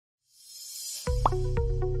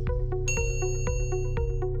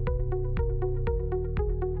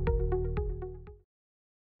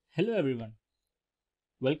Hello everyone,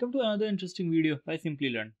 welcome to another interesting video by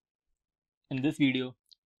Simplilearn. In this video,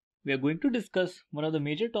 we are going to discuss one of the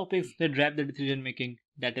major topics that drive the decision making,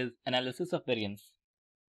 that is analysis of variance.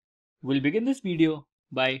 We'll begin this video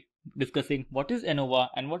by discussing what is Anova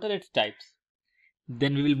and what are its types.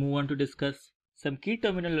 Then we will move on to discuss some key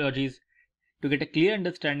terminologies to get a clear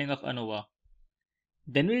understanding of Anova.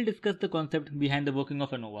 Then we'll discuss the concept behind the working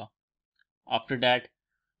of Anova. After that,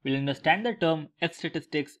 we'll understand the term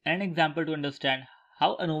F-statistics and an example to understand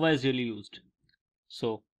how Anova is really used.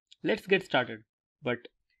 So, let's get started. But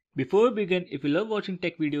before we begin, if you love watching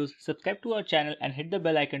tech videos, subscribe to our channel and hit the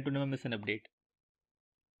bell icon to never miss an update.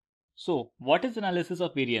 So, what is analysis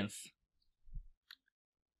of variance?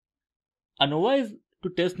 Anova is to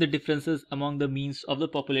test the differences among the means of the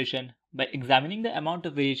population by examining the amount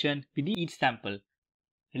of variation within each sample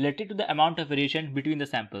related to the amount of variation between the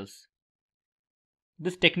samples.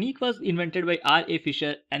 This technique was invented by R.A.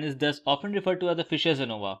 Fisher and is thus often referred to as the Fisher's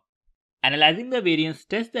Anova. Analyzing the variance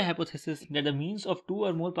tests the hypothesis that the means of two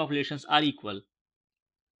or more populations are equal.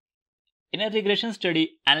 In a regression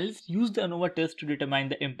study, analysts use the Anova test to determine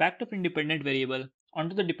the impact of independent variable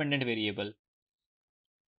onto the dependent variable.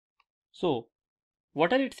 So,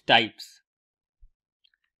 what are its types?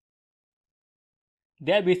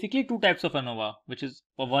 There are basically two types of Anova, which is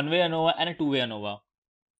a one-way Anova and a two-way Anova.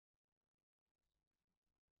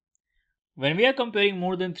 When we are comparing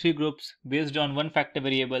more than three groups based on one factor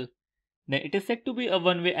variable, then it is said to be a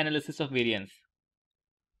one-way analysis of variance.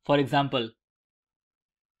 For example,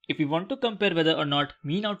 if we want to compare whether or not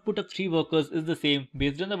mean output of three workers is the same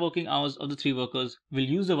based on the working hours of the three workers, we'll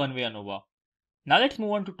use a one-way Anova. Now let's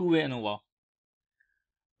move on to two-way Anova.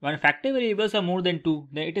 When factor variables are more than two,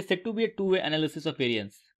 then it is said to be a two-way analysis of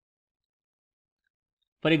variance.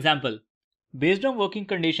 For example, based on working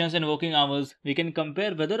conditions and working hours, we can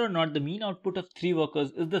compare whether or not the mean output of three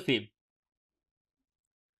workers is the same.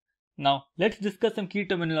 Now, let's discuss some key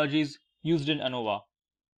terminologies used in Anova.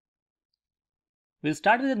 We'll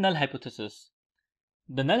start with the null hypothesis.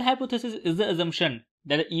 The null hypothesis is the assumption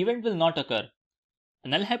that an event will not occur. A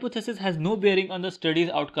null hypothesis has no bearing on the study's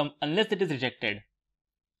outcome unless it is rejected.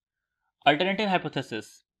 Alternative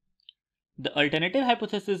hypothesis. The alternative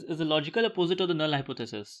hypothesis is the logical opposite of the null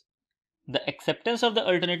hypothesis. The acceptance of the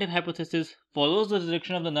alternative hypothesis follows the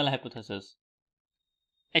rejection of the null hypothesis.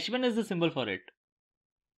 H1 is the symbol for it.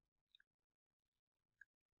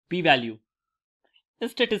 P-value. In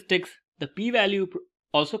statistics, the p-value,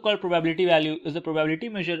 also called probability value, is the probability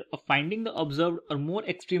measure of finding the observed or more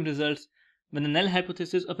extreme results when the null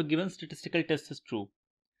hypothesis of a given statistical test is true.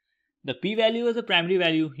 The p-value is a primary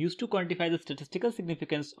value used to quantify the statistical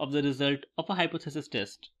significance of the result of a hypothesis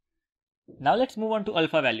test. Now let's move on to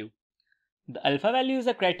alpha value. The alpha value is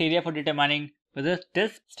a criteria for determining whether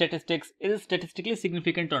test statistics is statistically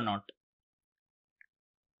significant or not.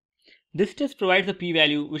 This test provides a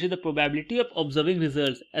p-value, which is the probability of observing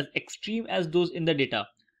results as extreme as those in the data,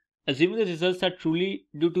 assuming the results are truly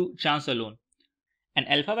due to chance alone. An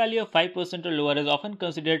alpha value of 5% or lower is often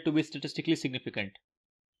considered to be statistically significant.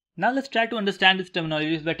 Now let's try to understand these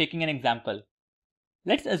terminologies by taking an example.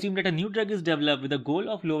 Let's assume that a new drug is developed with the goal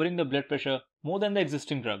of lowering the blood pressure more than the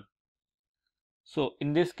existing drug. So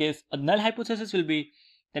in this case, a null hypothesis will be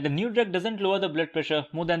that the new drug doesn't lower the blood pressure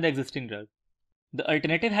more than the existing drug. The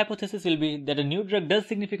alternative hypothesis will be that a new drug does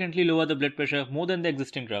significantly lower the blood pressure more than the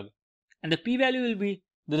existing drug. And the p-value will be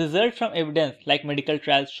the result from evidence like medical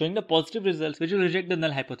trials showing the positive results which will reject the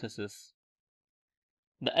null hypothesis.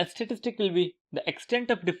 The F-statistic will be the extent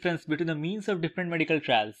of difference between the means of different medical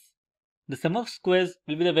trials. The sum of squares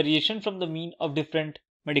will be the variation from the mean of different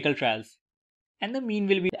medical trials. And the mean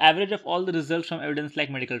will be the average of all the results from evidence like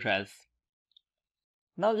medical trials.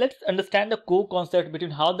 Now let's understand the core concept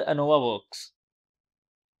between how the Anova works.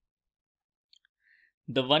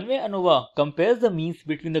 The one-way Anova compares the means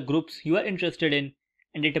between the groups you are interested in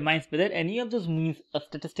and determines whether any of those means are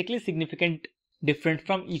statistically significant different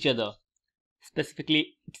from each other.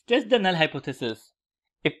 Specifically, it tests the null hypothesis.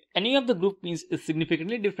 If any of the group means is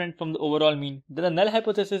significantly different from the overall mean, then the null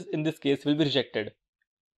hypothesis in this case will be rejected.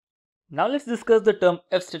 Now let's discuss the term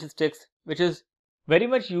F-statistics, which is very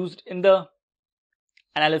much used in the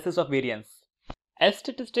analysis of variance.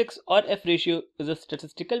 F-statistics or F-ratio is a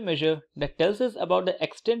statistical measure that tells us about the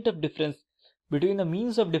extent of difference between the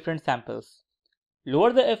means of different samples.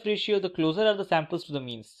 Lower the F-ratio, the closer are the samples to the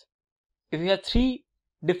means. If you have three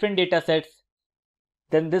different data sets,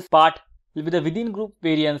 then this part will be the within group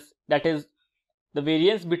variance, that is the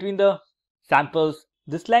variance between the samples.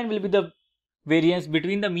 This line will be the variance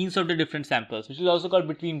between the means of the different samples, which is also called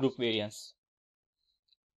between group variance.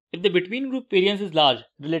 If the between group variance is large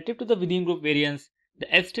relative to the within group variance,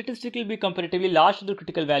 the F statistic will be comparatively large to the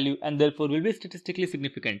critical value and therefore will be statistically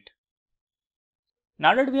significant.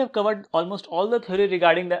 Now that we have covered almost all the theory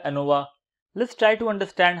regarding the Anova, let's try to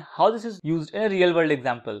understand how this is used in a real world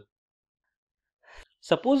example.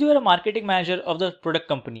 Suppose you are a marketing manager of the product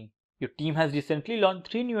company. Your team has recently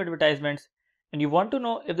launched 3 new advertisements and you want to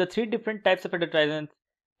know if the 3 different types of advertisements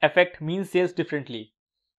affect mean sales differently.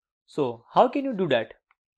 So how can you do that?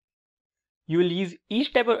 You will use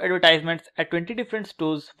each type of advertisements at 20 different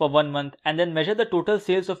stores for 1 month and then measure the total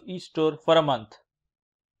sales of each store for a month.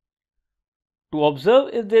 To observe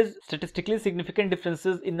if there is statistically significant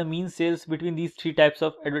differences in the mean sales between these 3 types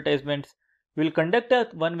of advertisements, we will conduct a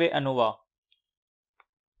one-way Anova.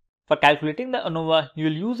 For calculating the Anova, you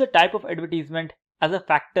will use the type of advertisement as a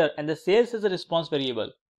factor and the sales as a response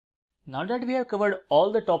variable. Now that we have covered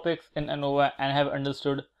all the topics in Anova and have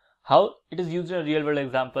understood how it is used in a real world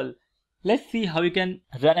example, let's see how you can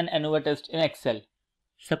run an Anova test in Excel.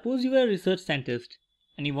 Suppose you are a research scientist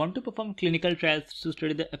and you want to perform clinical trials to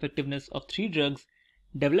study the effectiveness of 3 drugs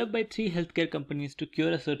developed by 3 healthcare companies to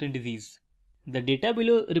cure a certain disease. The data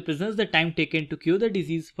below represents the time taken to cure the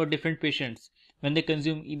disease for different patients when they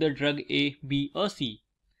consume either drug A, B or C.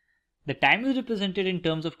 The time is represented in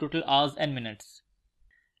terms of total hours and minutes.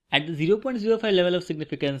 At the 0.05 level of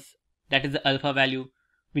significance, that is the alpha value,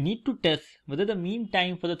 we need to test whether the mean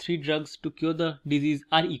time for the 3 drugs to cure the disease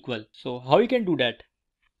are equal. So how we can do that?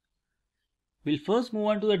 We'll first move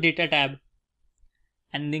on to the data tab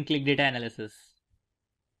and then click data analysis.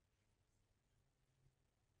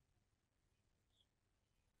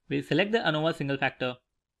 We'll select the Anova single factor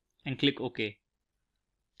and click OK.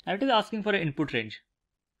 Now it is asking for an input range.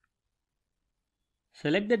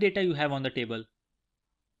 Select the data you have on the table.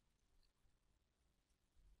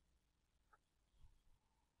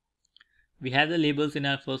 We have the labels in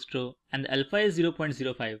our first row and the alpha is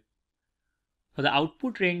 0.05. For the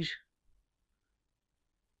output range,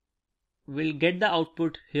 we'll get the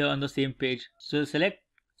output here on the same page. So we'll select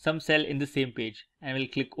some cell in the same page and we'll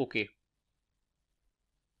click OK.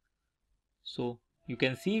 So you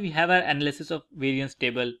can see we have our analysis of variance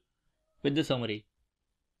table with the summary.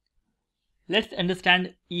 Let's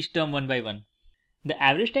understand each term one by one. The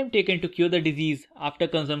average time taken to cure the disease after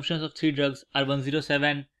consumption of 3 drugs are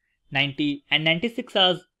 107, 90 and 96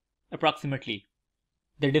 hours approximately.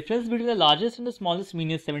 The difference between the largest and the smallest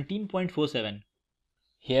mean is 17.47.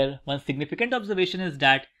 Here, one significant observation is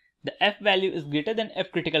that the F value is greater than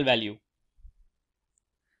F critical value.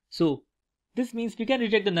 So, this means we can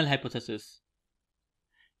reject the null hypothesis.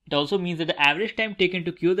 It also means that the average time taken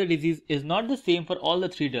to cure the disease is not the same for all the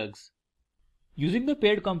 3 drugs. Using the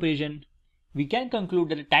paired comparison, we can conclude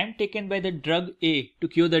that the time taken by the drug A to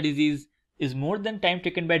cure the disease is more than time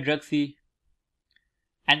taken by drug C,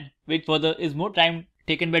 and wait further, is more time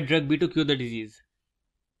taken by drug B to cure the disease.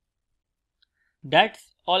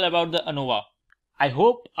 That's all about the Anova. I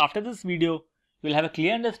hope after this video, you will have a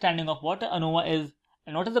clear understanding of what an Anova is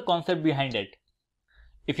and what is the concept behind it.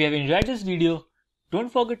 If you have enjoyed this video,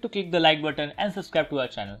 don't forget to click the like button and subscribe to our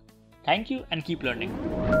channel. Thank you and keep learning.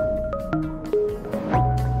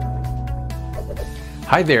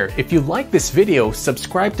 Hi there, if you like this video,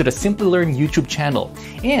 subscribe to the Simplilearn YouTube channel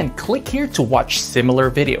and click here to watch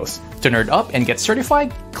similar videos. To nerd up and get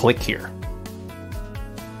certified, click here.